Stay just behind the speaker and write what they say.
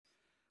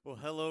Well,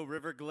 hello,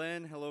 River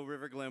Glen. Hello,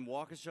 River Glen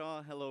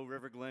Waukesha. Hello,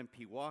 River Glen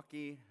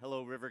Pewaukee.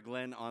 Hello, River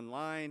Glen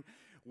Online.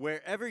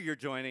 Wherever you're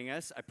joining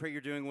us, I pray you're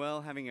doing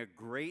well, having a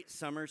great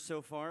summer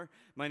so far.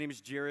 My name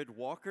is Jared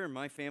Walker.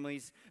 My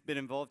family's been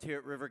involved here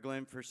at River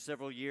Glen for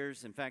several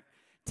years. In fact,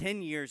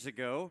 10 years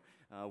ago,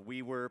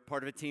 we were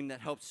part of a team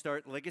that helped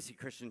start Legacy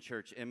Christian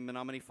Church in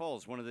Menomonee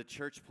Falls, one of the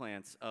church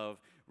plants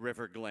of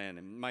River Glen.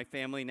 And my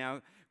family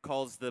now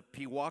calls the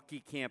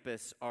Pewaukee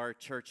campus our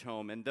church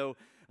home. And though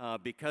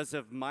because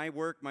of my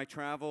work, my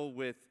travel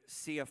with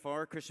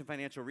CFR, Christian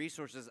Financial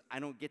Resources,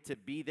 I don't get to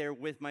be there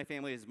with my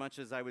family as much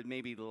as I would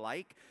maybe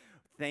like.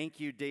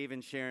 Thank you, Dave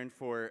and Sharon,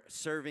 for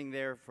serving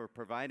there, for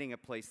providing a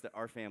place that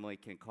our family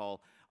can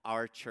call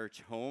our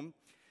church home.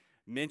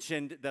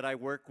 Mentioned that I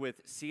work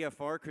with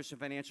CFR, Christian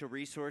Financial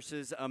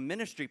Resources, a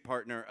ministry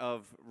partner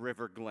of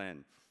River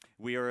Glen.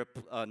 We are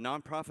a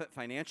nonprofit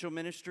financial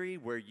ministry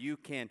where you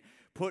can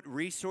put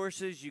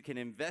resources, you can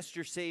invest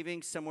your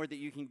savings somewhere that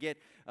you can get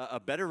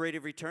a better rate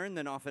of return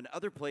than often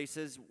other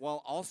places,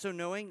 while also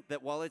knowing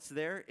that while it's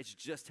there, it's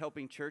just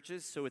helping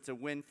churches, so it's a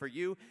win for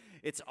you.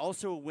 It's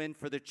also a win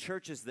for the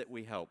churches that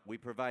we help. We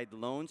provide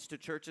loans to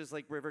churches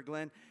like River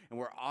Glen, and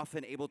we're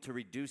often able to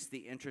reduce the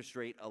interest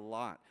rate a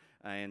lot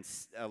and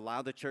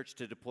allow the church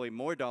to deploy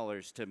more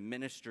dollars to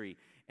ministry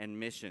and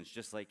missions,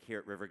 just like here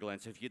at River Glen.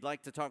 So if you'd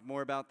like to talk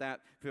more about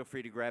that, feel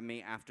free to grab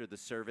me after the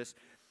service.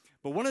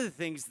 But one of the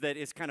things that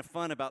is kind of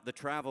fun about the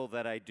travel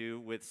that I do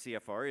with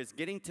CFR is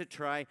getting to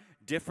try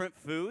different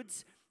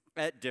foods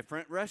at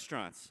different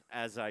restaurants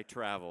as I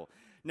travel.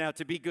 Now,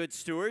 to be good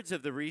stewards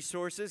of the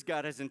resources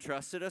God has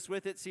entrusted us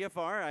with at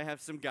CFR, I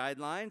have some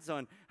guidelines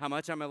on how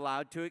much I'm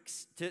allowed to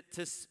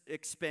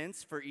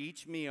expense for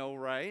each meal,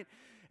 right?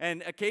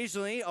 And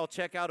occasionally, I'll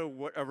check out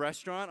a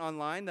restaurant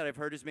online that I've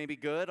heard is maybe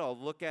good. I'll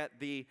look at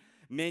the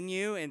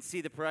menu and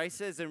see the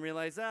prices and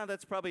realize,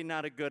 that's probably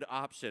not a good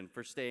option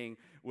for staying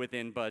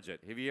within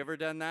budget. Have you ever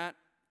done that?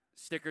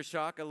 Sticker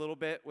shock a little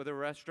bit with a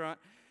restaurant?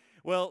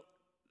 Well,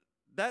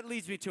 that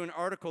leads me to an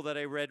article that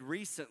I read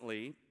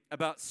recently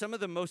about some of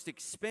the most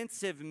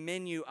expensive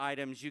menu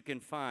items you can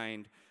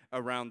find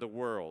around the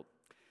world.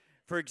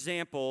 For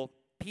example,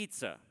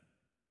 pizza.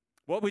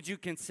 What would you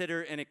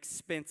consider an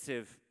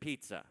expensive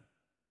pizza?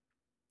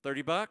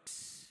 30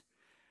 bucks?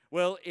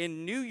 Well,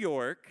 in New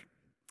York,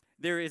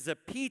 there is a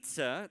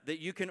pizza that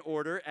you can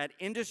order at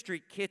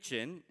Industry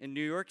Kitchen in New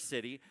York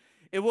City.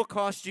 It will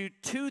cost you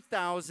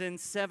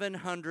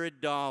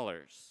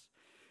 $2,700.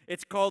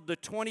 It's called the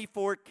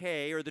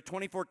 24K, or the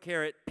 24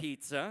 karat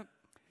pizza.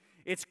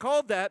 It's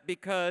called that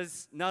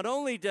because not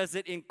only does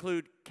it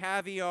include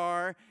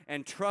caviar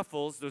and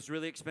truffles, those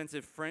really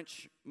expensive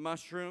French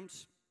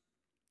mushrooms,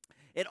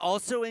 it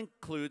also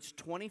includes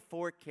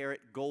 24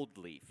 karat gold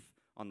leaf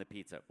on the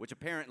pizza, which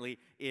apparently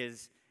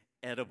is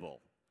edible,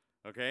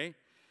 okay?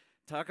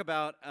 Talk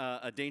about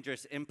a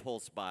dangerous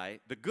impulse buy.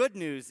 The good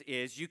news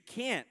is you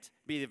can't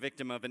be the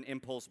victim of an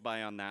impulse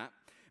buy on that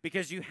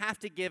because you have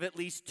to give at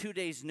least 2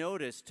 days'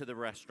 notice to the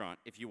restaurant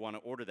if you want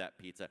to order that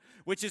pizza,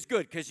 which is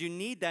good because you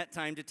need that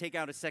time to take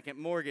out a second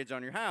mortgage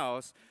on your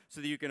house so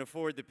that you can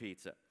afford the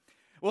pizza.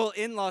 Well,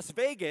 in Las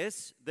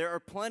Vegas, there are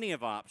plenty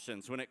of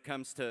options when it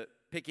comes to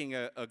picking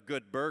a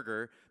good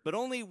burger, but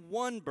only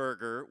one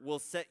burger will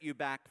set you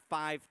back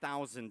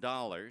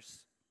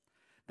 $5,000.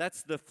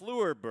 That's the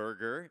Fleur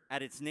Burger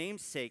at its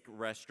namesake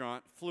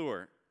restaurant,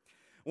 Fleur.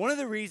 One of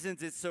the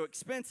reasons it's so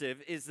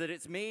expensive is that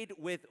it's made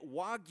with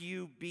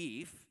Wagyu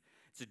beef.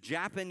 It's a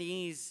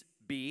Japanese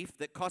beef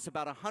that costs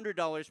about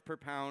 $100 per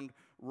pound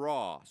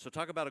raw. So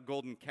talk about a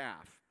golden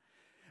calf.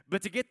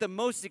 But to get the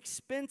most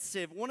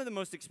expensive, one of the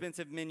most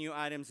expensive menu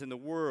items in the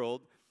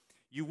world,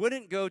 you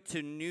wouldn't go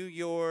to New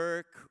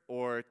York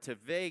or to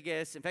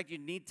Vegas. In fact,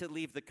 you'd need to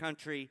leave the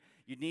country.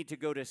 You'd need to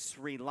go to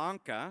Sri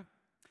Lanka,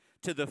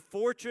 to the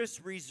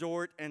Fortress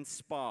Resort and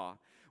Spa.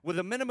 With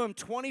a minimum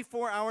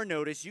 24-hour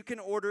notice, you can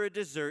order a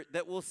dessert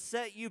that will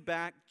set you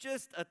back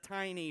just a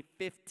tiny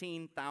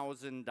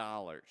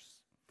 $15,000.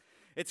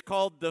 It's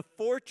called the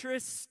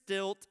Fortress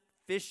Stilt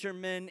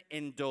Fisherman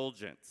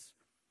Indulgence.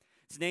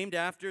 It's named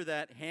after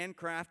that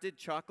handcrafted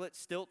chocolate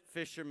stilt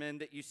fisherman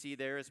that you see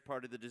there as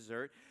part of the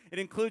dessert. It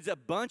includes a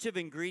bunch of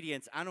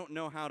ingredients I don't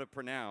know how to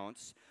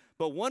pronounce,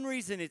 but one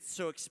reason it's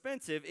so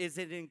expensive is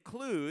it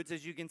includes,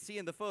 as you can see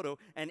in the photo,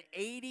 an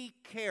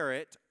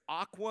 80-carat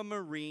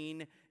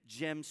aquamarine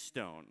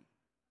gemstone.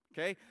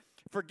 Okay?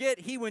 Forget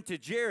he went to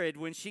Jared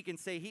when she can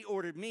say he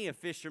ordered me a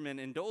fisherman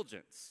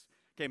indulgence.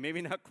 Okay,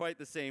 maybe not quite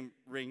the same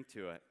ring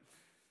to it.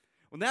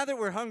 Well, now that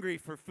we're hungry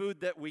for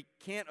food that we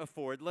can't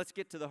afford, let's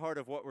get to the heart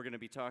of what we're going to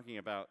be talking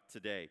about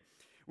today.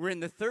 We're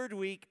in the third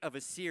week of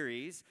a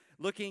series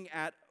looking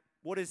at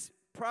what is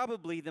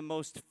probably the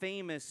most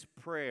famous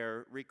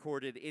prayer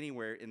recorded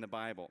anywhere in the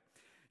Bible.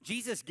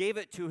 Jesus gave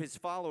it to his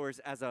followers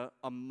as a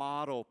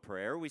model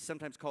prayer. We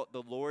sometimes call it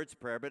the Lord's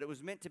Prayer, but it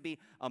was meant to be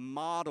a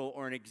model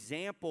or an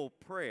example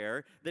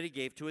prayer that he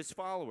gave to his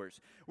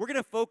followers. We're going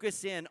to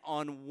focus in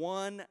on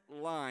one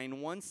line,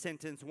 one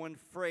sentence, one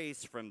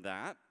phrase from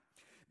that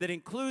that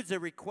includes a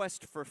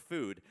request for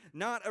food,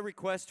 not a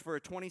request for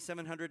a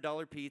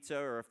 $2,700 pizza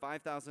or a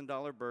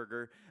 $5,000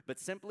 burger, but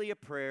simply a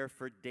prayer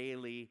for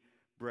daily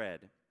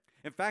bread.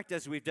 In fact,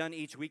 as we've done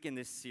each week in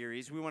this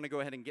series, we want to go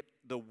ahead and get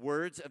the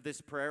words of this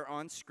prayer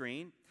on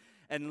screen,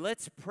 and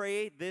let's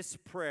pray this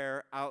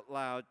prayer out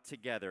loud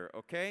together,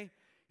 okay?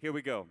 Here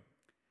we go.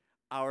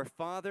 Our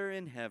Father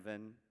in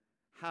heaven,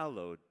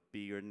 hallowed be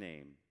your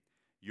name.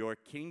 Your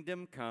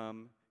kingdom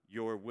come,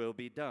 your will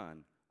be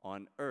done,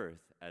 on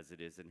earth as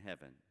it is in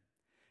heaven.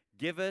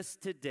 Give us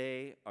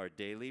today our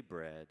daily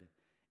bread,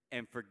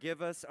 and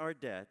forgive us our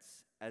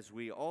debts as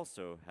we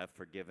also have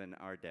forgiven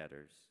our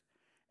debtors.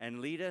 And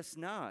lead us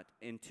not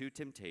into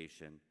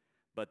temptation,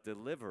 but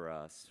deliver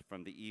us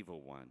from the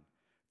evil one.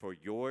 For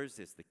yours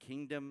is the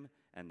kingdom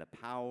and the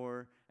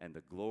power and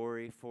the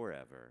glory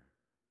forever.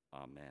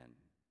 Amen.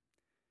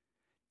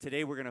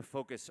 Today we're going to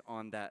focus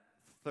on that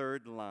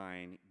third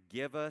line,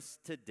 give us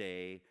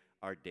today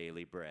our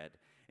daily bread.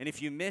 And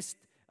if you missed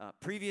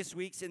previous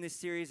weeks in this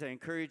series, I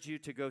encourage you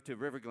to go to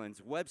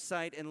Riverglen's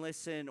website and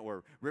listen,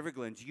 or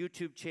Riverglen's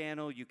YouTube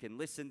channel. You can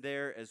listen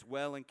there as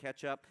well and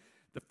catch up.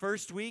 The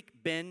first week,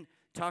 Ben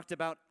talked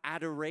about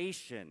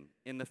adoration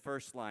in the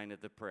first line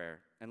of the prayer.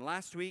 And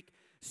last week,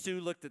 Sue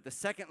looked at the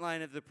second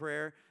line of the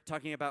prayer,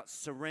 talking about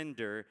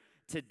surrender.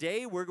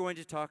 Today, we're going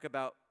to talk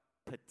about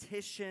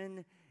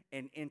petition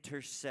and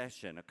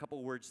intercession, a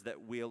couple words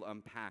that we'll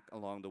unpack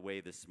along the way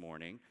this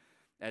morning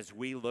as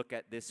we look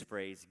at this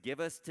phrase, give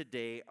us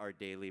today our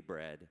daily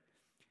bread.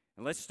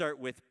 And let's start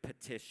with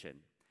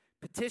petition.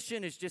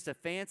 Petition is just a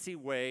fancy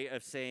way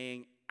of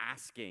saying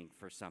asking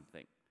for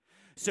something.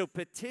 So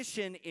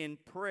petition in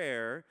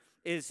prayer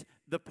is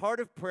the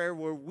part of prayer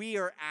where we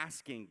are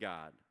asking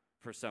God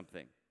for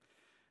something.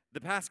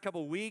 The past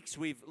couple weeks,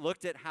 we've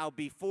looked at how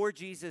before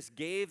Jesus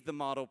gave the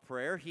model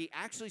prayer, he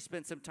actually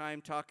spent some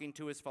time talking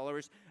to his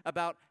followers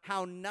about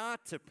how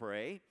not to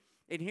pray.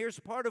 And here's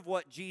part of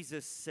what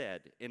Jesus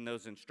said in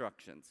those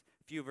instructions,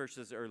 a few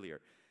verses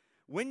earlier.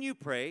 When you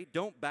pray,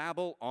 don't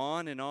babble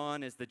on and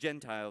on as the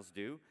Gentiles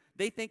do.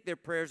 They think their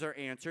prayers are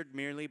answered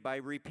merely by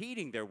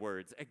repeating their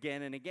words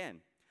again and again.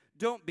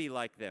 Don't be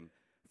like them,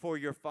 for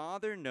your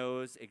Father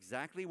knows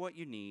exactly what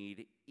you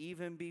need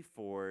even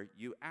before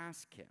you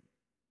ask him.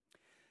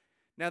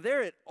 Now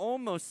there it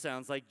almost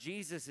sounds like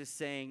Jesus is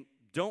saying,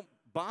 don't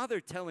bother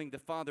telling the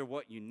Father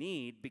what you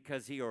need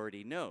because he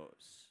already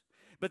knows.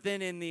 But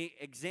then in the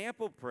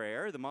example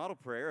prayer, the model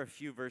prayer, a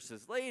few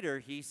verses later,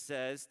 he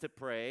says to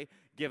pray,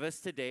 give us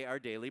today our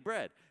daily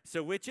bread.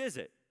 So which is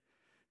it?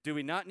 Do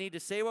we not need to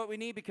say what we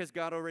need because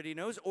God already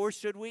knows, or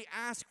should we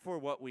ask for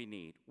what we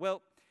need?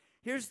 Well,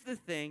 here's the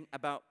thing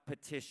about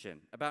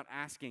petition, about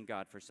asking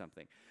God for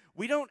something.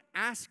 We don't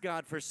ask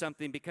God for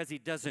something because he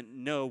doesn't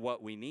know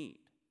what we need.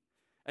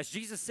 As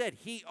Jesus said,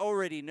 he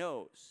already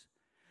knows.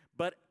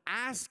 But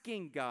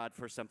asking God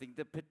for something,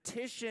 the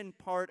petition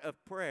part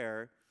of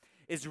prayer,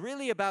 is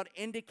really about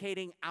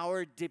indicating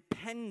our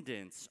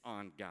dependence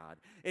on God.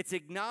 It's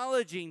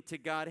acknowledging to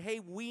God,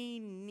 hey, we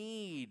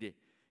need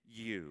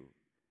you.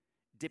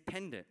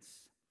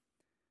 Dependence.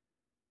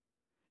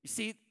 You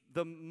see,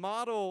 the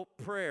model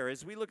prayer,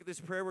 as we look at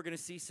this prayer, we're going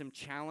to see some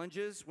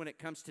challenges when it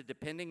comes to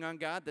depending on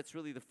God. That's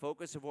really the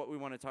focus of what we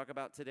want to talk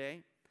about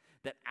today.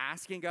 That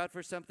asking God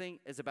for something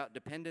is about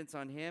dependence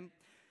on him.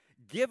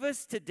 Give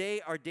us today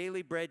our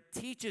daily bread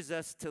teaches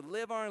us to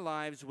live our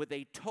lives with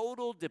a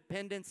total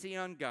dependency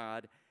on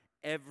God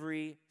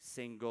every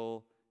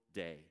single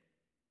day.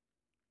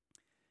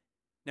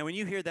 Now, when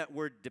you hear that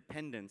word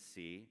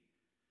dependency,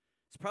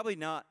 it's probably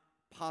not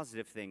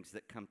positive things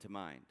that come to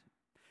mind.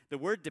 The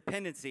word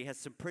dependency has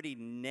some pretty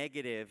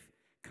negative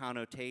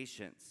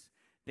connotations.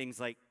 Things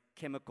like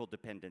chemical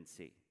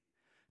dependency,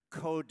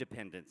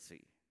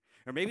 codependency.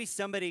 Or maybe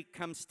somebody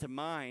comes to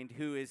mind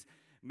who is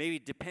maybe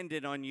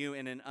dependent on you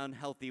in an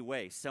unhealthy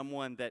way,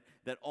 someone that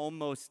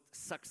almost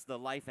sucks the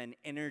life and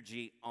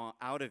energy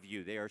out of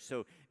you. They are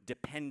so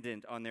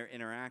dependent on their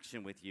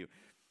interaction with you.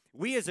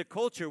 We as a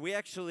culture, we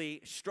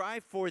actually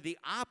strive for the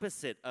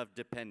opposite of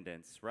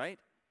dependence, right?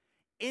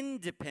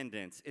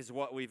 Independence is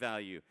what we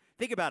value.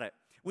 Think about it.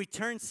 We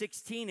turn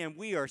 16 and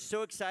we are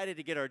so excited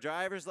to get our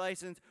driver's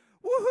license.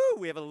 Woohoo!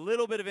 We have a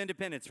little bit of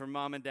independence from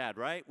mom and dad,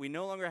 right? We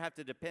no longer have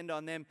to depend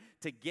on them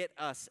to get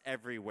us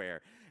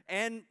everywhere.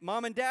 And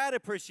mom and dad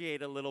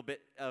appreciate a little bit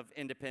of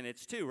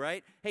independence too,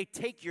 right? Hey,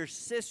 take your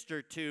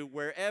sister to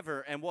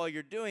wherever, and while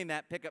you're doing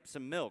that, pick up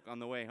some milk on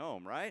the way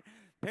home, right?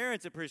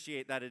 Parents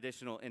appreciate that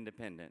additional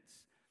independence.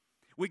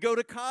 We go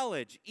to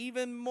college,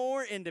 even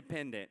more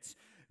independence.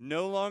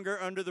 No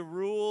longer under the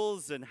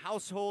rules and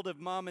household of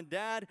mom and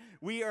dad.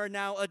 We are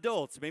now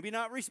adults, maybe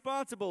not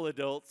responsible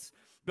adults,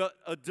 but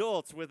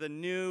adults with a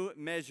new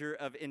measure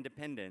of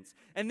independence.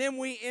 And then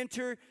we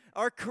enter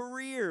our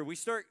career. We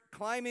start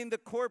climbing the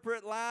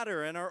corporate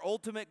ladder, and our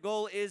ultimate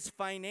goal is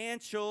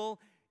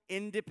financial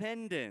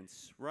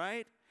independence,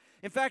 right?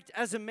 In fact,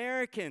 as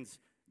Americans,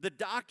 the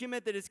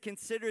document that is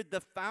considered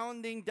the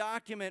founding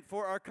document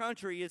for our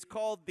country is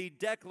called the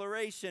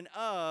Declaration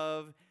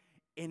of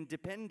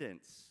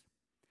Independence.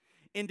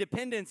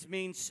 Independence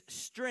means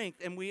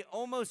strength, and we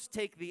almost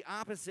take the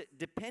opposite,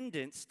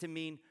 dependence, to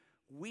mean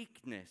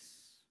weakness.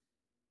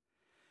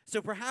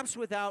 So perhaps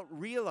without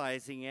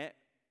realizing it,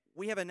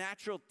 we have a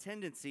natural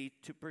tendency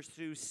to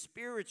pursue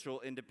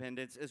spiritual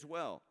independence as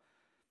well.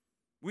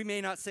 We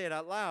may not say it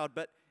out loud,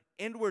 but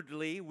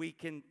inwardly we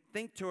can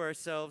think to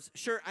ourselves,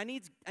 sure, I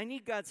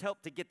need God's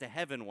help to get to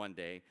heaven one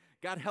day.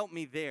 God help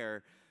me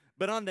there.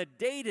 But on the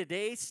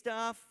day-to-day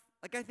stuff,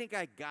 like, I think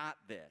I got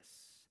this.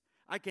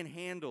 I can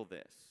handle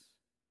this.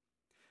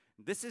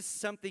 This is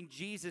something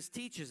Jesus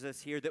teaches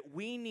us here, that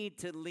we need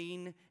to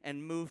lean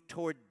and move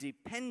toward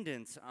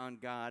dependence on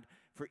God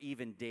for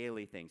even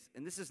daily things.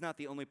 And this is not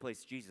the only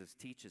place Jesus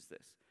teaches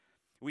this.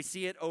 We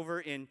see it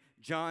over in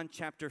John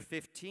chapter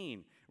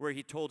 15, where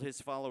he told his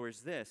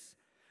followers this: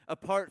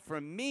 apart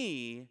from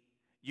me,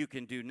 you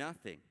can do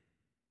nothing.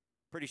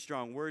 Pretty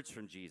strong words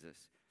from Jesus.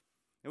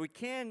 And we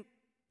can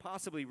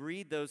possibly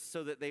read those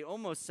so that they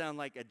almost sound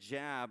like a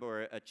jab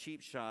or a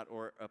cheap shot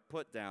or a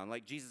put down,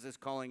 like Jesus is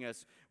calling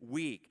us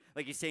weak,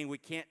 like he's saying we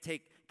can't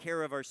take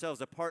care of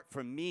ourselves. Apart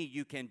from me,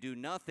 you can do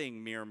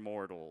nothing, mere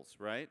mortals,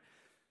 right?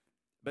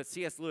 But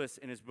C.S. Lewis,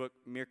 in his book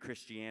Mere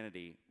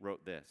Christianity,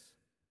 wrote this: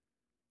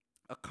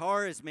 a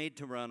car is made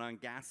to run on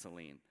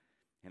gasoline,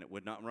 and it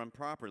would not run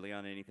properly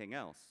on anything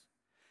else.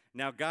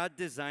 Now God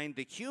designed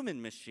the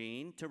human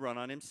machine to run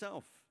on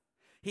himself.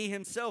 He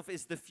himself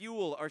is the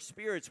fuel our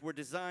spirits were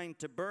designed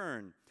to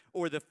burn,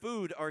 or the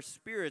food our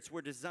spirits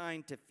were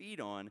designed to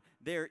feed on.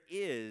 There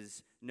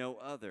is no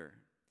other.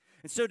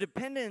 And so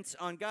dependence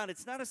on God,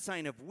 it's not a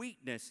sign of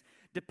weakness.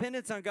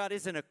 Dependence on God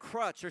isn't a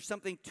crutch or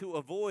something to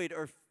avoid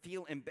or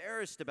feel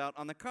embarrassed about.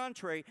 On the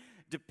contrary,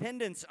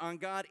 dependence on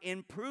God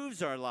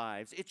improves our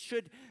lives. It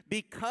should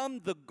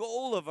become the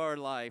goal of our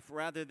life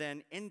rather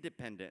than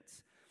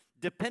independence.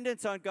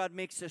 Dependence on God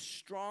makes us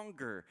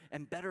stronger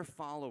and better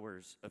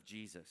followers of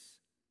Jesus.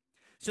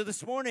 So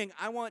this morning,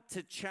 I want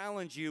to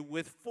challenge you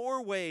with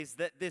 4 ways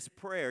that this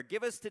prayer,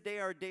 give us today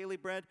our daily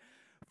bread,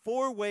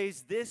 4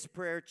 ways this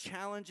prayer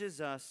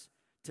challenges us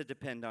to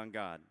depend on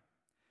God.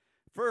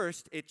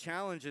 First, it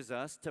challenges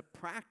us to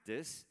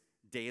practice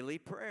daily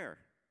prayer.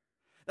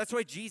 That's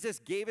why Jesus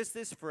gave us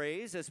this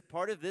phrase as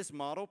part of this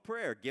model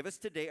prayer: give us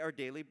today our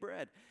daily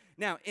bread.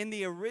 Now, in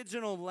the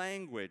original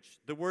language,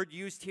 the word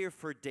used here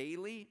for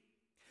daily,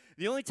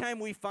 the only time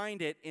we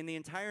find it in the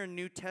entire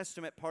New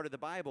Testament part of the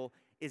Bible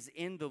is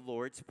in the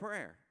Lord's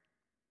Prayer.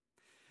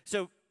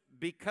 So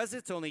because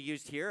it's only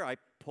used here, I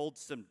pulled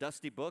some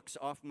dusty books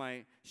off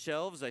my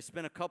shelves. I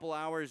spent a couple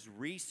hours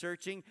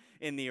researching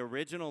in the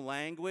original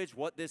language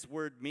what this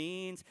word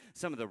means,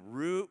 some of the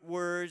root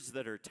words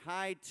that are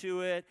tied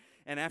to it.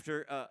 And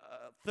after a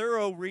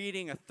thorough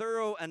reading, a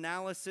thorough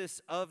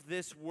analysis of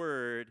this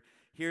word,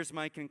 here's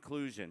my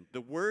conclusion.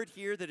 The word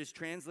here that is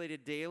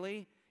translated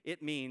daily,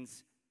 it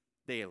means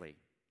daily.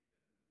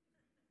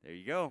 There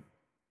you go.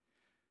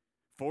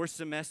 4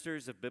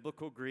 semesters of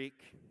biblical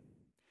Greek,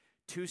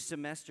 2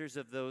 semesters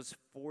of those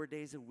 4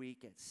 days a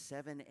week at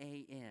 7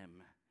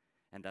 a.m.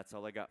 And that's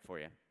all I got for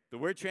you. The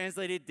word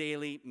translated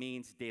daily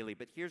means daily,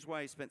 but here's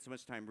why I spent so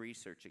much time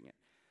researching it.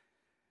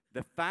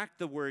 The fact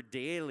the word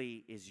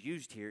daily is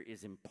used here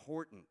is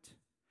important.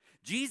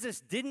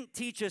 Jesus didn't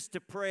teach us to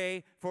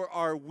pray for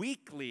our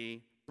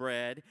weekly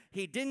bread.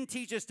 He didn't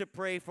teach us to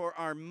pray for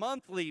our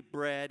monthly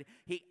bread.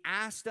 He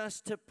asked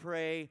us to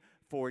pray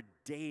for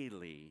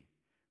daily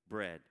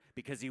bread,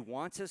 because he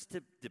wants us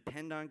to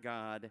depend on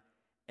God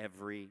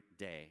every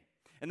day.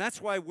 And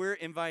that's why we're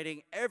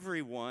inviting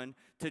everyone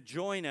to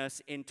join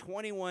us in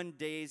 21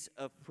 days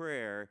of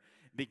prayer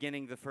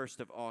beginning the 1st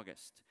of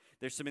August.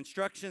 There's some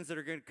instructions that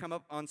are going to come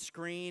up on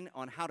screen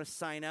on how to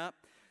sign up.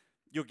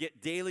 You'll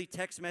get daily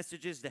text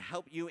messages to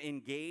help you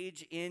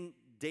engage in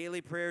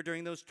daily prayer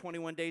during those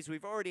 21 days.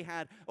 We've already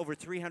had over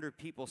 300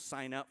 people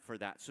sign up for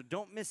that, so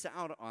don't miss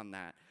out on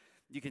that.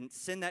 You can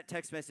send that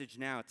text message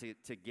now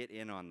to get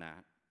in on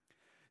that.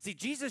 See,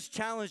 Jesus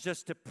challenged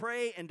us to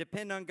pray and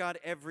depend on God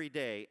every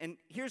day. And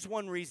here's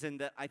one reason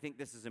that I think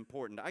this is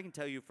important. I can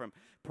tell you from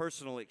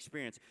personal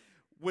experience.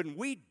 When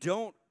we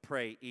don't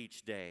pray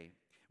each day,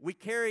 we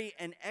carry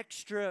an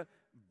extra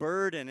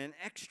burden, an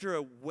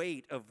extra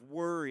weight of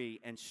worry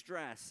and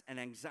stress and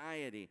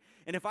anxiety.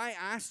 And if I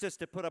asked us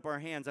to put up our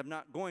hands, I'm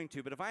not going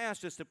to, but if I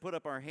asked us to put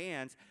up our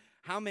hands,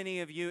 how many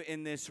of you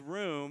in this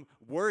room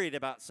worried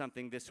about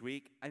something this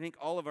week? I think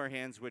all of our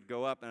hands would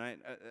go up,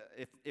 and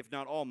if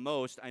not all,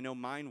 most, I know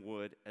mine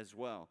would as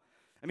well.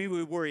 I mean,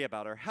 we worry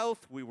about our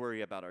health, we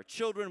worry about our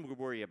children, we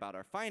worry about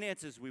our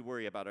finances, we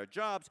worry about our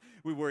jobs,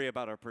 we worry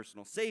about our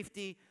personal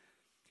safety.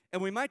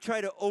 And we might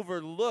try to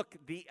overlook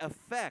the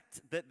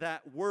effect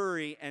that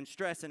worry and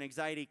stress and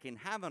anxiety can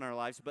have on our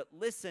lives, but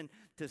listen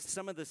to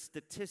some of the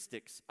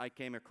statistics I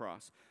came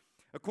across.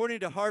 According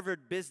to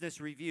Harvard Business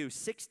Review,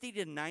 60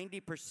 to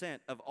 90%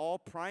 of all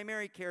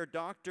primary care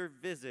doctor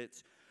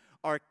visits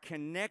are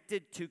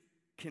connected to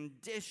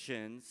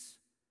conditions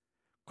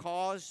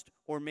caused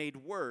or made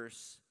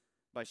worse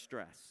by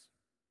stress.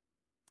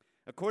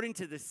 According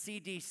to the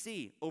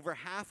CDC, over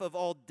half of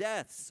all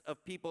deaths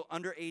of people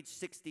under age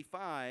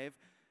 65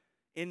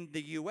 in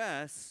the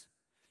U.S.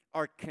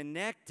 are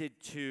connected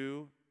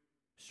to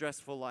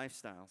stressful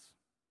lifestyles.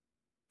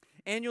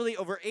 Annually,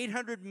 over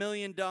 $800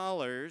 million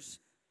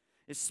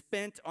is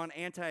spent on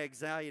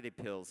anti-anxiety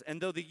pills.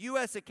 And though the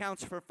U.S.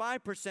 accounts for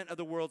 5% of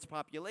the world's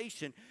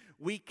population,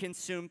 we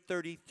consume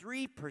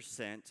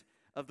 33%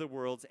 of the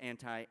world's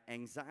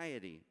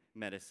anti-anxiety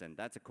medicine.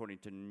 That's according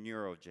to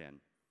Neurogen.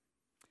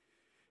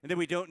 And then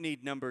we don't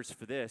need numbers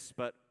for this,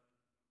 but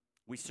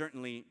we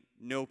certainly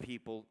know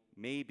people,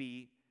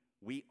 maybe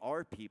we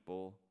are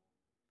people,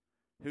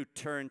 who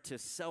turn to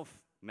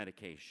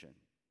self-medication.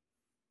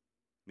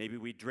 Maybe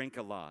we drink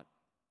a lot.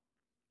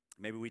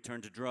 Maybe we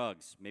turn to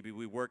drugs. Maybe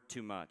we work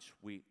too much.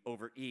 We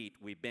overeat.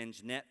 We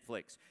binge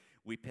Netflix.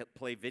 We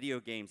play video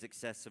games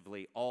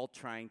excessively, all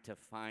trying to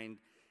find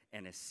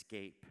an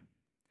escape.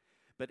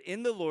 But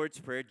in the Lord's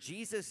Prayer,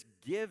 Jesus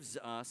gives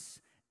us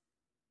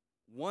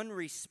one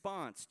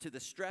response to the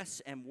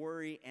stress and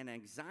worry and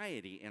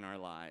anxiety in our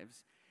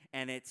lives,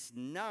 and it's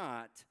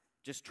not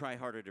just try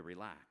harder to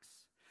relax.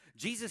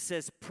 Jesus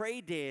says,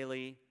 pray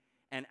daily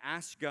and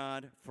ask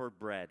God for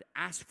bread.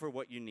 Ask for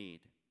what you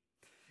need.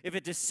 If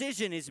a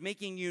decision is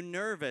making you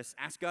nervous,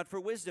 ask God for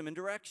wisdom and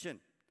direction.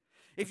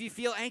 If you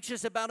feel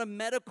anxious about a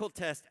medical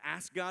test,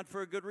 ask God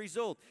for a good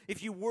result.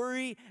 If you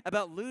worry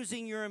about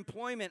losing your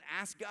employment,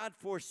 ask God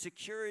for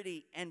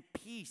security and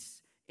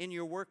peace in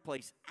your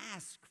workplace.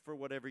 Ask for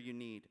whatever you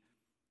need.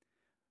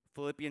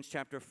 Philippians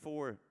chapter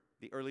 4,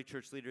 the early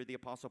church leader, the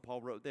Apostle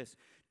Paul, wrote this: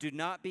 do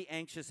not be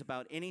anxious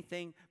about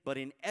anything, but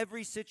in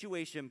every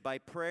situation, by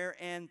prayer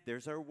and,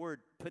 there's our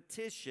word,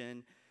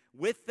 petition,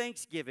 with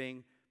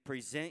thanksgiving,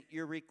 present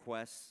your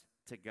requests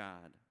to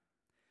God.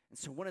 And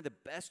so one of the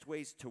best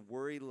ways to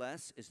worry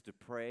less is to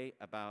pray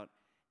about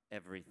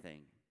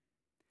everything.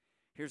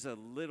 Here's a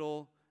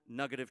little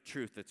nugget of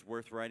truth that's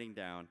worth writing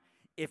down.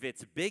 If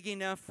it's big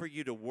enough for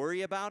you to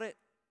worry about it,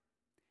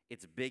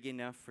 it's big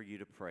enough for you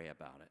to pray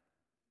about it.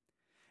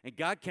 And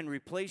God can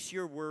replace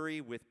your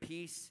worry with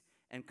peace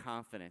and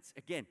confidence.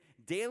 Again,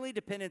 daily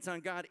dependence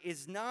on God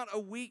is not a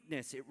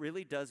weakness. It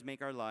really does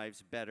make our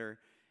lives better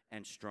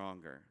and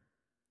stronger.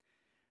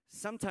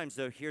 Sometimes,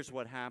 though, here's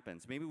what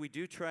happens. Maybe we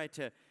do try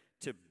to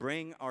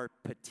bring our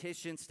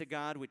petitions to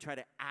God. We try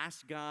to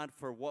ask God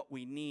for what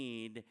we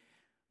need,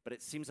 but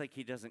it seems like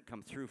He doesn't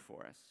come through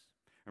for us.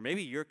 Or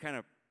maybe you're kind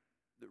of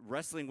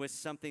wrestling with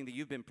something that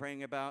you've been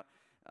praying about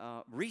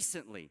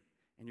recently,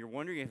 and you're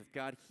wondering if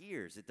God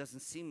hears. It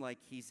doesn't seem like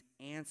He's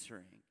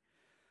answering.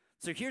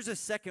 So here's a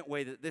second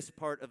way that this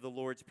part of the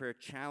Lord's Prayer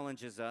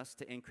challenges us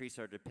to increase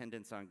our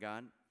dependence on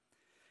God.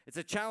 It's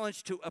a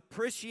challenge to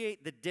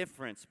appreciate the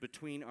difference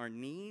between our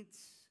needs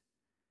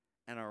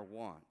and our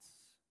wants.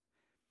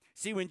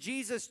 See, when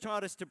Jesus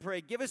taught us to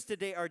pray, give us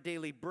today our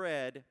daily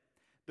bread,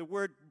 the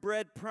word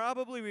bread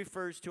probably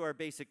refers to our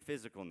basic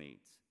physical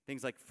needs,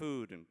 things like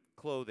food and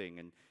clothing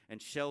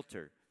and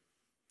shelter.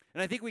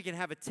 And I think we can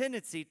have a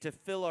tendency to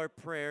fill our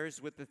prayers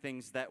with the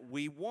things that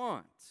we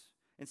want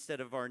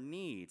instead of our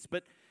needs.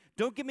 But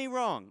don't get me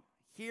wrong.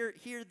 Hear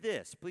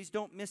this. Please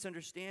don't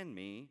misunderstand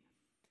me.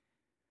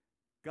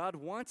 God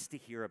wants to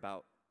hear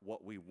about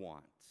what we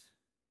want.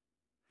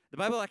 The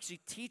Bible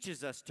actually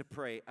teaches us to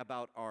pray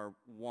about our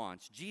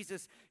wants.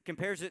 Jesus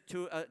compares it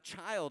to a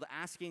child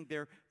asking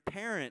their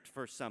parent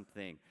for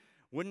something.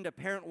 Wouldn't a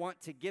parent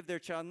want to give their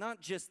child not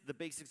just the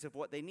basics of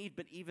what they need,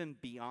 but even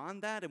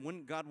beyond that? And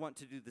wouldn't God want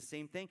to do the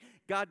same thing?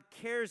 God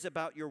cares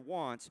about your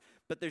wants,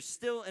 but there's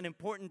still an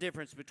important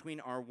difference between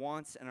our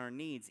wants and our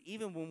needs,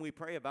 even when we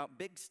pray about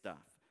big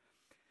stuff.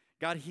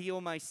 God, heal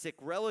my sick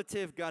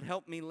relative. God,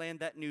 help me land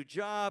that new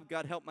job.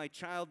 God, help my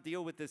child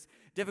deal with this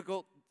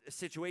difficult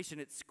situation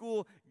at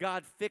school.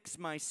 God, fix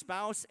my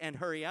spouse and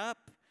hurry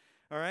up.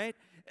 All right?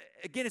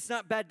 Again, it's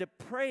not bad to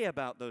pray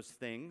about those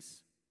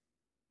things,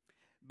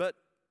 but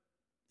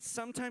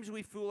sometimes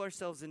we fool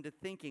ourselves into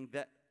thinking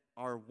that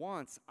our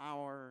wants,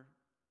 our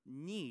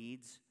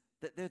needs,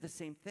 that they're the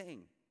same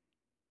thing.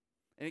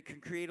 And it can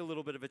create a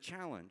little bit of a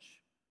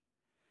challenge.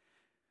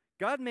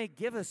 God may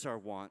give us our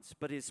wants,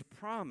 but His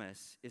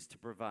promise is to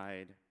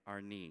provide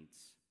our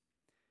needs.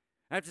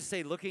 I have to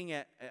say, looking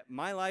at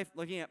my life,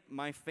 looking at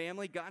my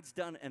family, God's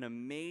done an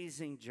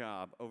amazing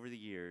job over the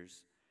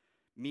years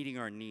meeting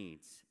our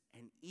needs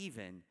and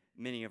even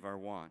many of our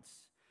wants.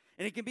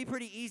 And it can be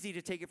pretty easy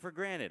to take it for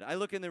granted. I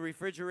look in the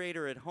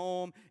refrigerator at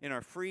home, in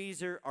our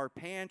freezer, our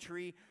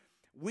pantry.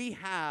 We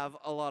have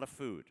a lot of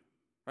food,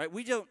 right?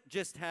 We don't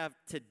just have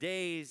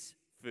today's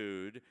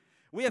food.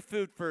 We have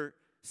food for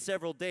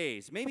several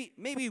days,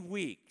 maybe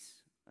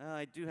weeks.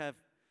 I do have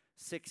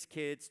 6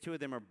 kids. 2 of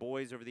them are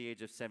boys over the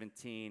age of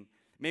 17.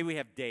 Maybe we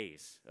have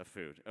days of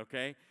food,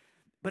 okay?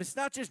 But it's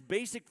not just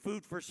basic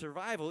food for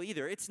survival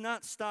either. It's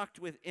not stocked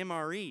with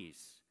MREs.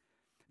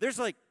 There's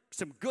like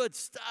some good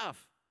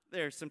stuff.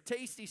 There's some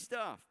tasty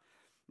stuff.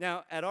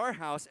 Now, at our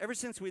house, ever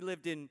since we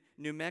lived in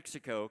New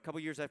Mexico, a couple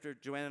years after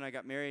Joanna and I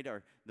got married,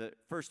 the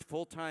first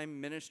full-time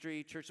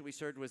ministry church that we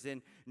served was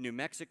in New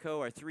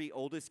Mexico. Our 3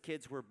 oldest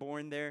kids were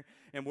born there.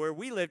 And where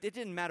we lived, it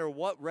didn't matter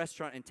what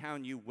restaurant in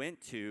town you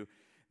went to,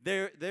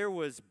 there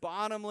was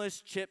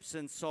bottomless chips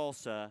and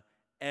salsa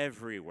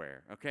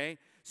everywhere, okay?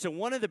 So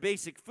one of the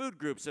basic food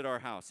groups at our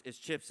house is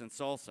chips and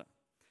salsa.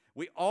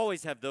 We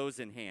always have those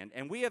in hand,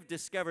 and we have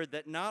discovered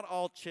that not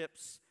all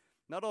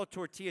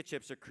tortilla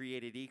chips are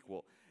created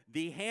equal.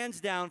 The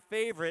hands-down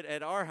favorite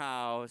at our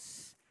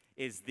house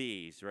is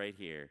these right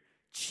here,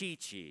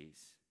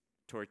 Chi-Chi's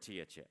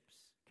tortilla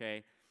chips,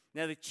 okay?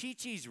 Now, the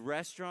Chi-Chi's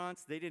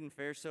restaurants, they didn't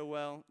fare so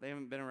well. They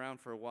haven't been around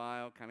for a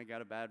while, kind of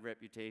got a bad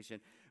reputation.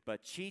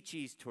 But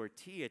Chi-Chi's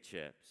tortilla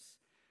chips,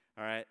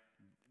 all right,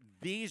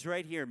 these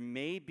right here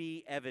may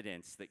be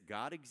evidence that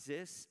God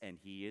exists and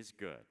He is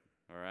good,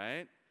 all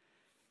right?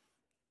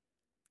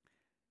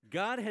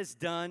 God has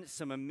done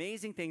some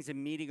amazing things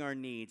in meeting our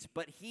needs,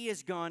 but He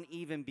has gone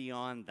even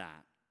beyond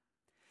that.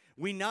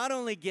 We not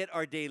only get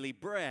our daily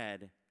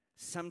bread,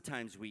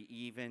 sometimes we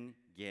even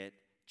get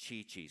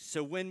Chi-Chi's.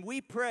 So when we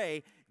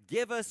pray,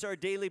 give us our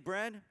daily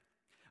bread,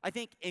 I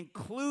think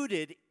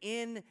included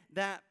in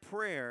that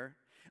prayer,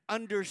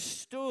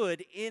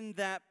 understood in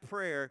that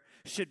prayer,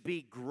 should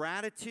be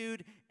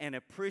gratitude and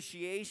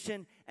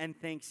appreciation and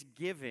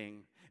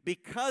thanksgiving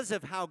because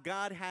of how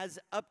God has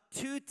up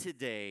to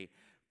today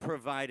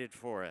provided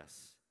for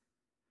us,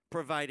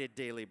 provided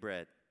daily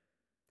bread.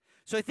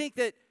 So I think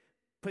that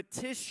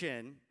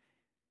petition,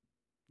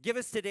 give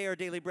us today our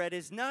daily bread,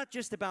 is not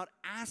just about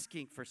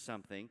asking for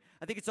something.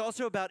 I think it's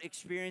also about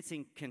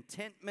experiencing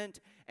contentment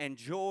and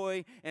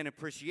joy and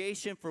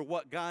appreciation for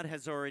what God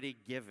has already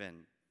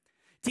given.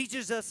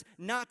 Teaches us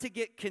not to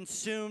get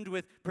consumed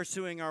with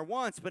pursuing our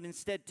wants, but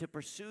instead to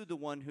pursue the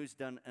one who's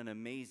done an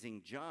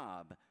amazing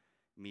job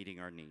meeting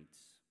our needs.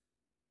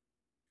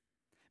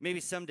 Maybe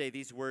someday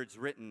these words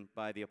written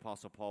by the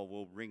Apostle Paul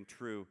will ring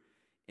true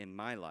in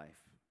my life.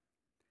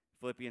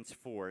 Philippians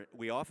 4,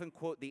 we often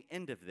quote the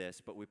end of this,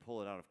 but we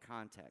pull it out of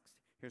context.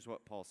 Here's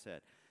what Paul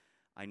said.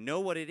 I know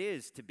what it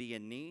is to be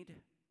in need,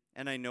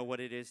 and I know what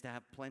it is to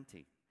have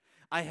plenty.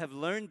 I have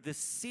learned the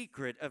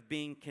secret of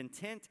being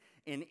content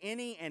in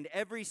any and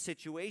every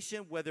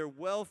situation, whether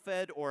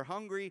well-fed or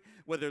hungry,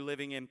 whether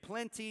living in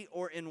plenty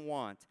or in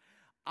want.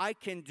 I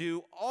can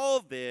do all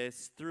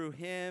this through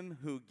Him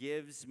who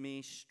gives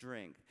me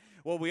strength.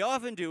 What we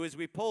often do is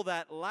we pull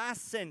that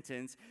last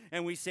sentence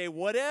and we say,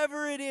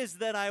 whatever it is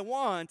that I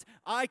want,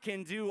 I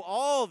can do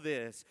all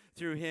this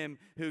through Him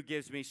who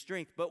gives me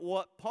strength. But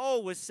what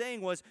Paul was saying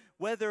was,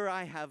 whether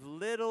I have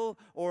little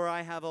or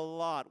I have a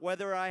lot,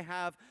 whether I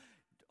have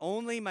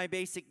only my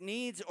basic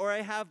needs or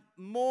I have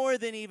more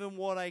than even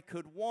what I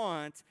could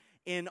want,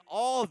 in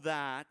all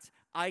that,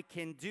 I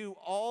can do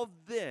all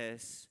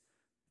this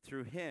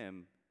through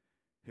Him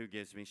who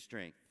gives me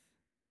strength.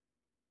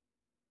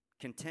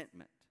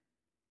 Contentment.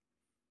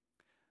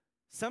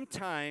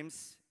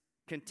 Sometimes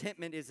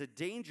contentment is a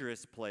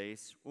dangerous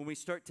place when we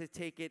start to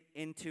take it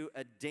into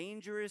a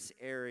dangerous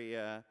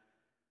area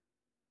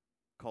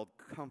called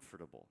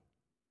comfortable.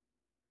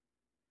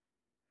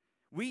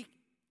 We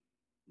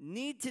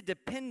need to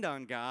depend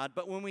on God,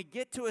 but when we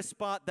get to a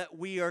spot that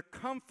we are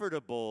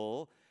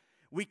comfortable,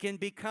 we can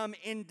become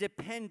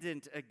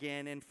independent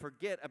again and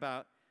forget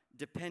about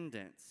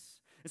dependence.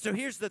 And so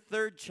here's the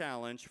third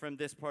challenge from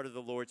this part of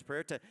the Lord's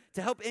Prayer. To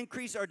help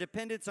increase our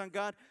dependence on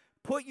God,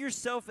 put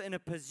yourself in a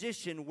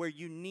position where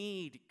you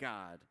need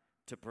God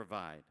to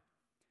provide.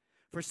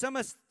 For some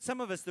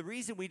of us, the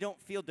reason we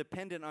don't feel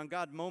dependent on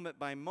God moment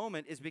by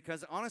moment is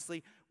because,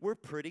 honestly, we're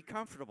pretty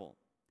comfortable.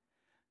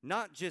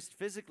 Not just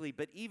physically,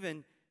 but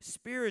even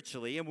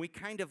spiritually, and we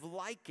kind of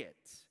like it.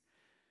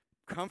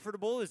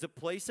 Comfortable is a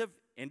place of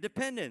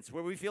independence,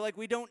 where we feel like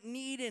we don't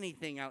need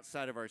anything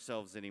outside of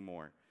ourselves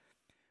anymore.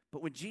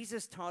 But when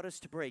Jesus taught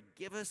us to pray,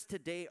 give us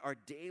today our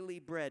daily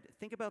bread,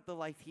 think about the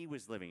life He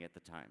was living at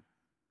the time.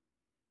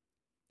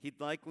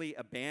 He'd likely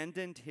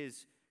abandoned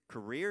his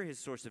career, his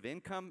source of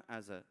income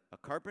as a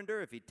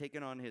carpenter, if he'd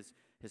taken on his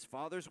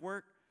father's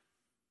work.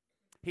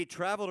 He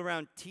traveled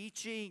around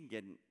teaching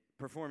and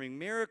performing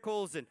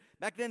miracles, and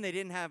back then they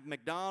didn't have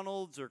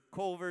McDonald's or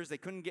Culver's. They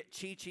couldn't get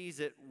Chi-Chi's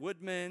at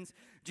Woodman's.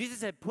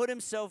 Jesus had put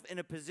Himself in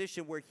a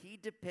position where He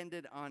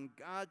depended on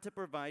God to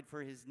provide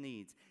for His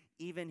needs,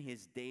 even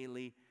His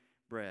daily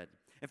bread.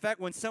 In fact,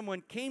 when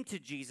someone came to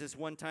Jesus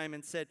one time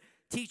and said,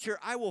 "Teacher,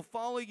 I will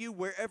follow you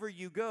wherever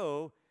you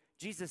go,"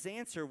 Jesus'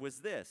 answer was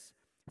this: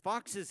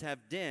 "Foxes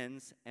have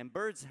dens and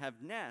birds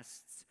have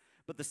nests,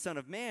 but the Son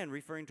of Man,"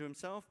 referring to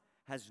Himself,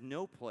 "has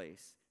no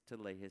place to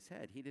lay His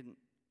head." He didn't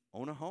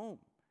own a home.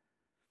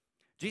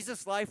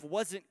 Jesus' life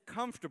wasn't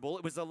comfortable.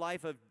 It was a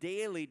life of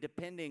daily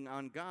depending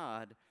on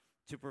God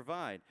to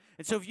provide.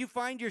 And so if you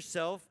find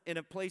yourself in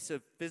a place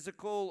of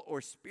physical or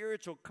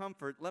spiritual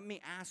comfort, let me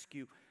ask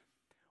you,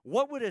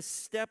 what would a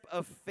step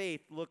of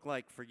faith look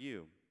like for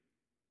you?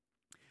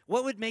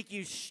 What would make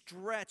you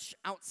stretch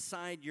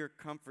outside your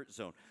comfort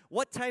zone?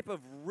 What type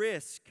of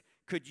risk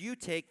could you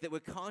take that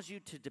would cause you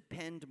to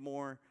depend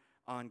more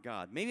on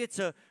God. Maybe it's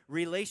a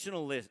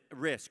relational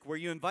risk where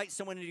you invite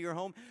someone into your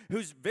home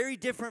who's very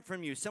different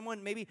from you,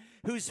 someone maybe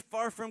who's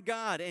far from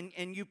God,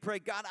 and you pray,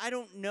 God, I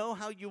don't know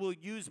how you will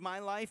use my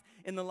life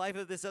in the life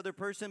of this other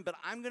person, but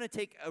I'm going to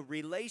take a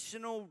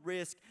relational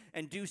risk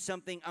and do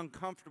something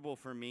uncomfortable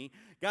for me.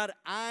 God,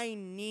 I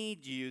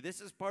need you.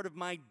 This is part of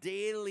my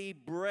daily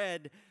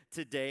bread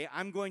today.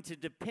 I'm going to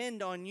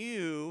depend on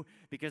you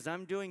because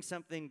I'm doing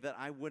something that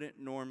I wouldn't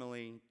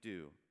normally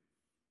do.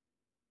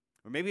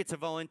 Or maybe it's a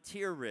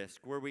volunteer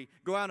risk where we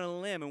go out on a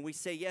limb and we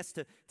say yes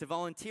to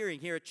volunteering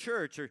here at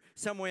church or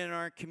somewhere in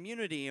our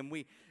community. And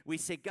we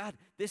say, God,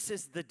 this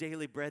is the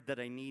daily bread that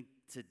I need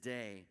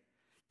today.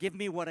 Give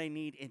me what I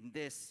need in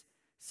this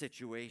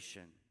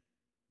situation.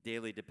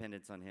 Daily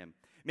dependence on Him.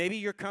 Maybe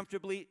you're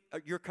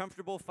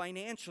comfortable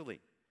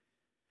financially.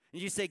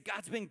 And you say,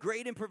 God's been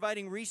great in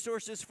providing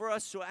resources for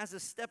us, so as a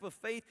step of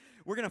faith,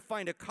 we're going to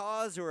find a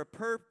cause or a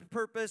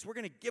purpose. We're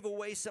going to give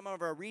away some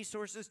of our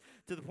resources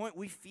to the point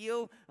we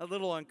feel a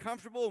little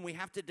uncomfortable, and we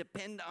have to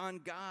depend on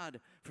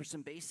God for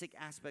some basic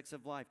aspects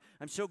of life.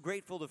 I'm so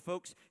grateful to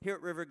folks here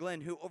at River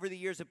Glen who over the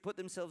years have put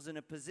themselves in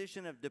a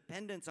position of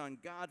dependence on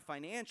God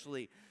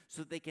financially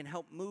so that they can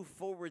help move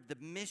forward the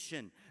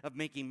mission of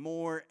making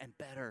more and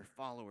better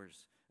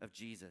followers of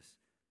Jesus.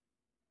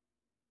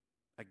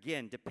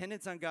 Again,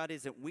 dependence on God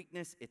isn't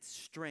weakness, it's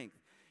strength.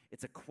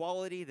 It's a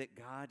quality that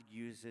God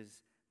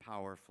uses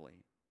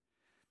powerfully.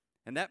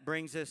 And that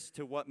brings us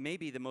to what may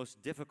be the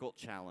most difficult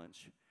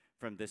challenge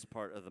from this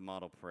part of the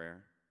model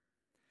prayer.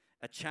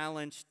 A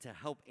challenge to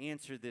help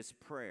answer this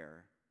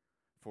prayer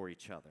for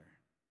each other.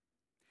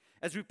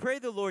 As we pray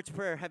the Lord's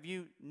Prayer, have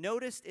you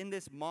noticed in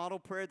this model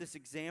prayer, this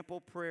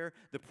example prayer,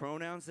 the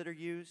pronouns that are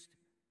used?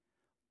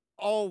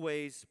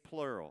 Always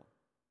plural.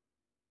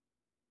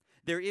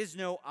 There is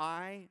no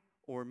I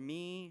or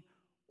me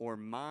or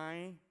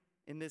my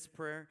in this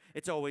prayer.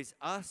 It's always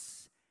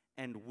us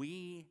and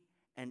we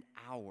and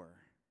our.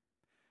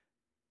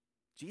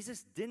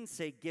 Jesus didn't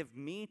say, give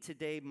me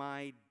today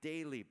my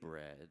daily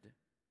bread,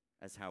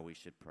 as how we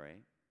should pray.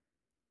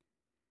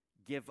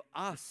 Give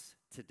us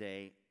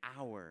today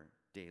our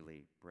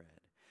daily bread.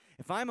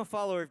 If I'm a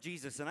follower of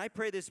Jesus and I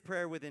pray this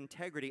prayer with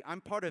integrity,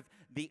 I'm part of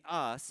the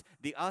us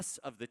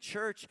of the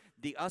church,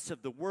 the us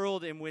of the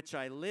world in which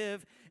I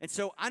live. And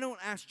so I don't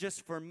ask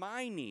just for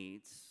my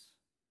needs.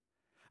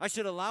 I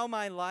should allow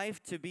my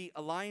life to be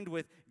aligned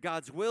with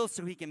God's will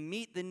so He can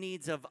meet the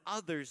needs of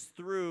others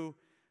through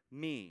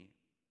me.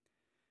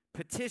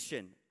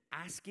 Petition,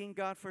 asking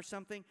God for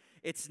something,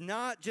 it's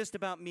not just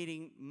about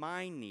meeting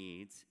my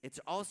needs, it's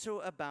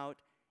also about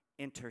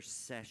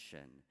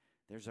intercession.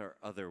 There's our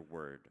other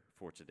word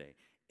for today,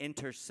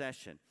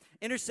 intercession.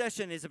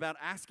 Intercession is about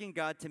asking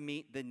God to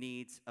meet the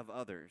needs of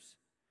others.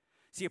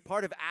 See, a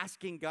part of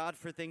asking God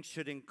for things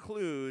should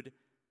include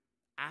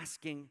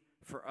asking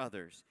for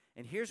others.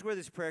 And here's where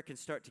this prayer can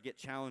start to get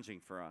challenging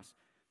for us.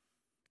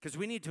 Because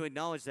we need to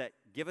acknowledge that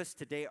give us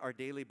today our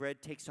daily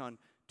bread takes on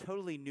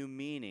totally new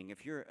meaning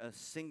if you're a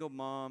single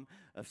mom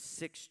of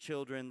 6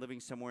 children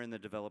living somewhere in the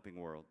developing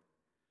world.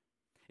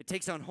 It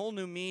takes on whole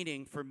new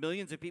meaning for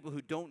millions of people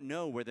who don't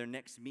know where their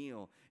next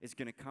meal is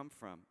going to come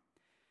from.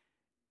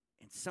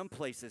 In some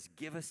places,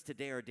 give us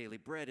today our daily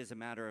bread is a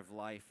matter of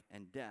life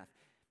and death.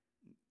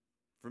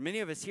 For many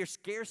of us here,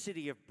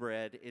 scarcity of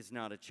bread is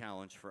not a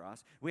challenge for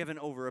us. We have an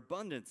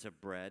overabundance of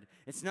bread.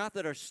 It's not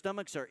that our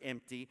stomachs are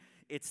empty.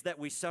 It's that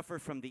we suffer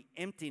from the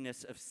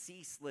emptiness of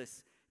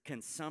ceaseless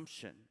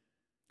consumption.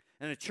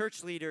 And a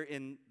church leader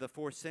in the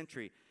 4th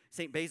century,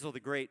 St. Basil the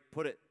Great,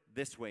 put it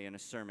this way in a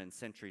sermon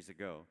centuries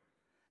ago.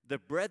 The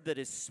bread that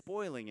is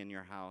spoiling in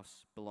your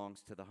house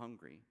belongs to the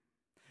hungry.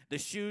 The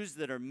shoes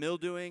that are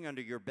mildewing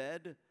under your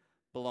bed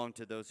belong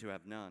to those who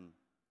have none.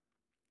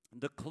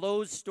 The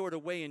clothes stored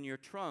away in your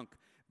trunk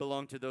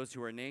belong to those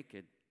who are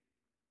naked.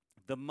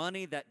 The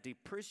money that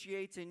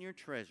depreciates in your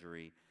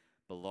treasury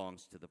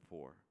belongs to the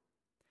poor.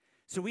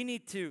 So we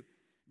need to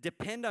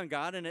depend on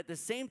God and at the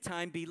same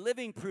time be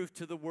living proof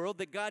to the world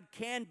that God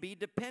can be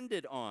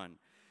depended on.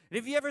 And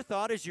have you ever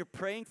thought as you're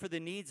praying for the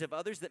needs of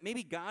others that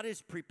maybe God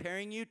is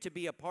preparing you to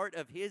be a part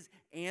of His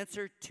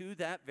answer to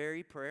that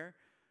very prayer?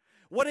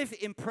 What if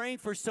in praying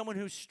for someone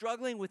who's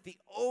struggling with the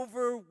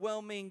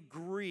overwhelming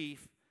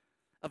grief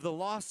of the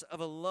loss of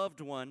a loved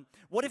one,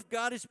 what if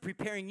God is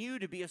preparing you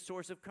to be a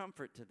source of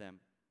comfort to them?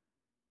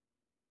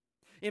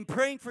 In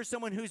praying for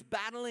someone who's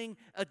battling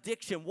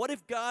addiction, what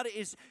if God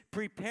is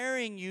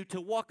preparing you to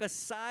walk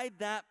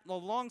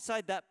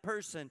alongside that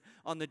person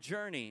on the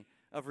journey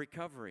of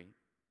recovery?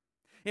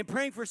 In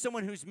praying for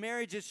someone whose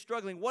marriage is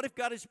struggling, what if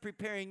God is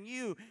preparing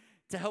you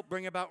to help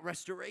bring about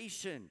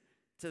restoration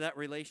to that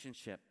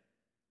relationship?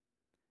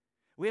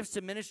 We have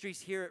some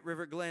ministries here at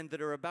River Glen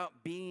that are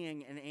about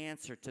being an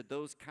answer to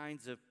those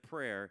kinds of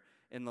prayer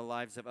in the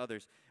lives of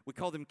others. We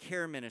call them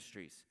care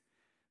ministries.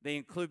 They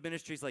include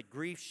ministries like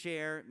Grief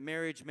Share,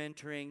 Marriage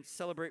Mentoring,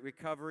 Celebrate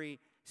Recovery,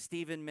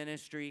 Stephen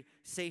Ministry,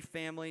 Safe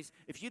Families.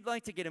 If you'd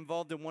like to get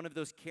involved in one of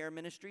those care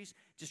ministries,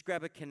 just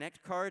grab a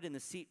Connect card in the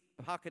seat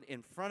pocket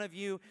in front of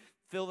you.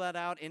 Fill that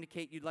out,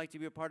 indicate you'd like to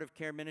be a part of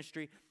care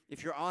ministry.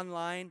 If you're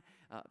online,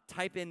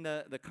 type in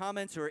the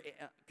comments or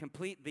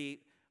complete the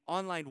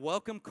online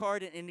welcome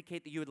card and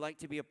indicate that you would like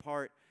to be a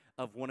part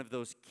of one of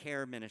those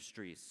care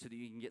ministries so that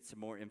you can get some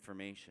more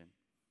information.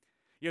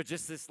 You know,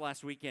 just this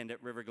last weekend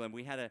at River Glen,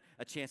 we had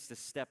a chance to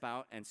step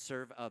out and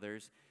serve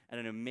others at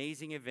an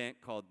amazing event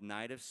called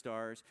Night of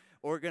Stars,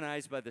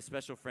 organized by the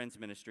Special Friends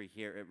Ministry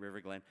here at River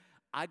Glen.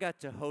 I got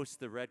to host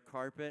the red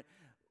carpet.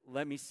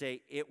 Let me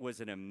say, it was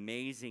an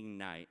amazing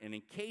night. And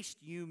in case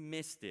you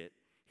missed it,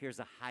 here's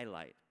a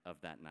highlight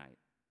of that night.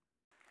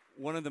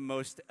 One of the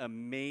most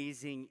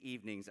amazing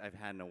evenings I've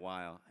had in a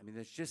while. I mean,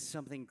 there's just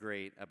something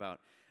great about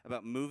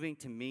moving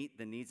to meet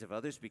the needs of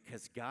others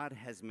because God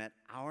has met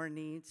our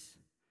needs.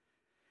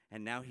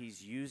 And now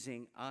he's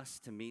using us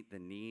to meet the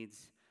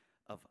needs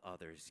of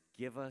others.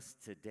 Give us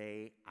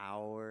today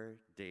our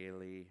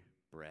daily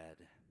bread.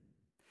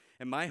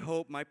 And my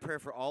hope, my prayer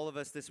for all of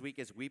us this week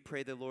as we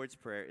pray the Lord's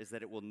Prayer is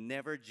that it will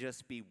never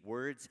just be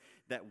words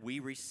that we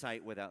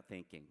recite without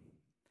thinking.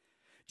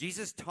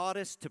 Jesus taught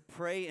us to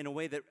pray in a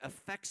way that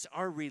affects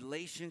our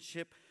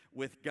relationship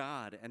with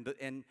God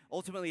and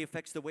ultimately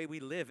affects the way we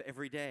live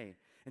every day.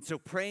 And so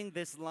praying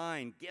this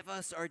line, give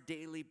us our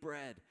daily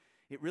bread,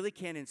 it really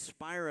can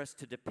inspire us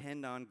to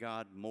depend on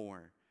God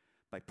more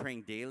by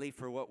praying daily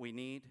for what we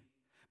need,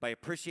 by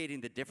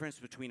appreciating the difference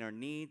between our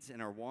needs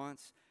and our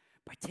wants,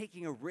 by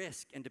taking a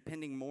risk and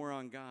depending more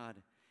on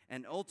God,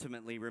 and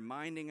ultimately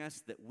reminding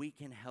us that we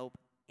can help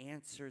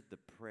answer the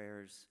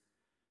prayers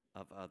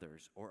of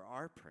others or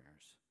our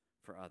prayers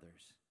for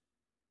others.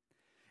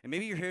 And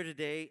maybe you're here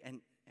today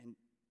and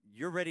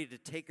you're ready to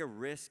take a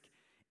risk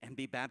and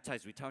be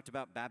baptized. We talked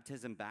about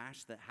baptism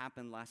bash that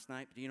happened last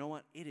night, but you know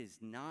what? It is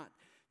not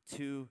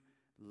too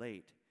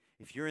late.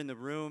 If you're in the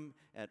room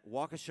at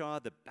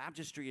Waukesha, the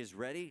baptistry is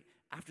ready.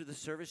 After the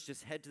service,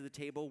 just head to the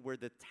table where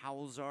the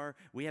towels are.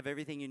 We have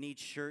everything you need,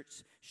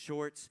 shirts,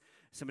 shorts.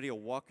 Somebody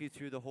will walk you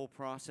through the whole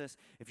process.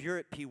 If you're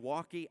at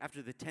Pewaukee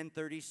after the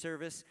 10:30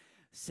 service,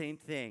 same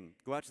thing.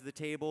 Go out to the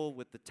table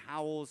with the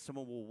towels.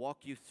 Someone will walk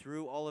you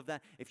through all of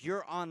that. If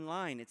you're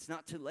online, it's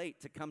not too late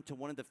to come to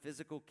one of the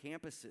physical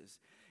campuses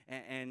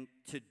and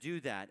to do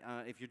that.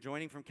 If you're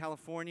joining from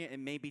California, it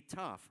may be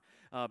tough.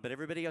 But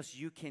everybody else,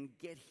 you can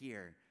get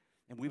here.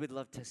 And we would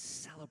love to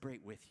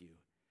celebrate with you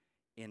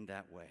in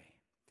that way.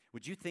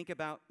 Would you think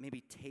about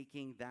maybe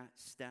taking that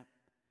step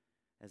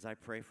as I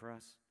pray for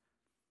us?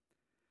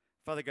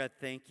 Father God,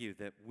 thank you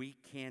that we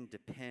can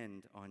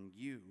depend on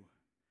you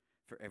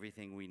for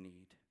everything we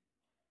need.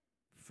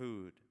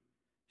 Food,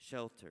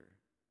 shelter,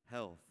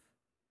 health,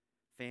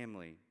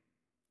 family,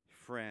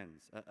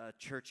 friends, a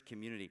church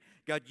community.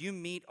 God, you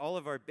meet all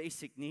of our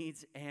basic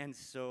needs and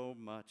so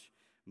much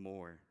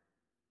more.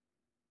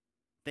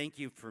 Thank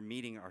you for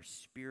meeting our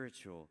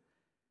spiritual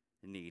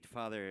need.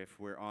 Father, if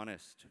we're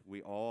honest,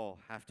 we all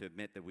have to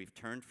admit that we've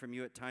turned from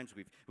you at times.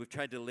 We've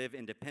tried to live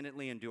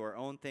independently and do our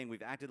own thing.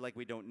 We've acted like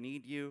we don't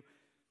need you.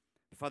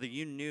 But Father,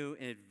 you knew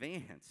in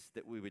advance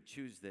that we would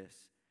choose this.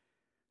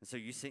 And so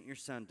you sent your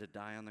son to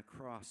die on the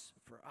cross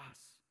for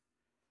us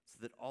so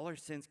that all our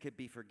sins could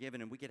be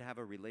forgiven and we could have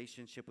a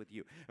relationship with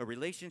you, a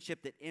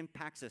relationship that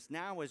impacts us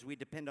now as we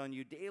depend on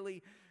you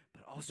daily,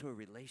 but also a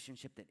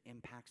relationship that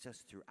impacts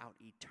us throughout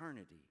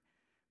eternity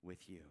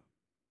with you.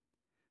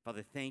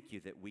 Father, thank you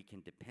that we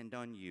can depend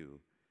on you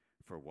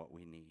for what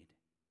we need.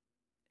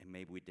 And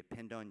may we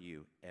depend on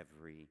you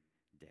every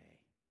day.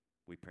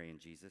 We pray in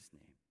Jesus'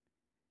 name.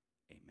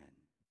 Amen.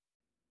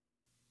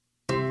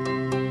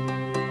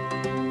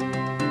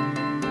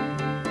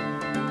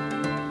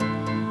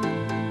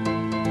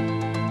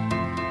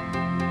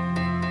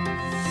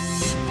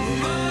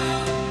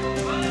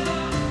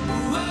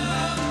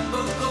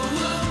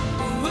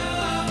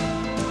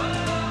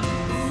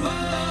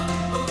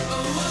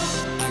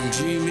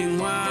 Dreaming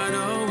wide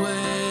awake.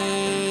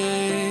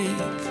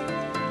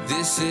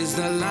 This is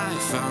the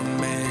life I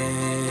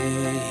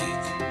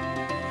make.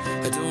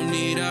 I don't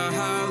need a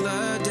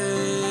holiday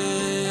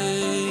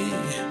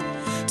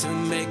to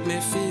make me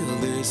feel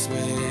this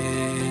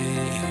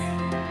way.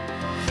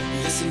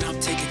 Listen up,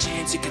 take a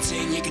chance. You can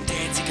sing, you can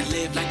dance, you can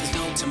live like there's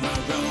no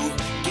tomorrow.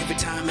 Give it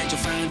time and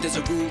you'll find there's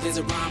a rule, there's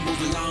a rhyme.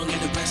 Move along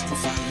and the rest will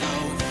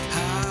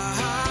follow.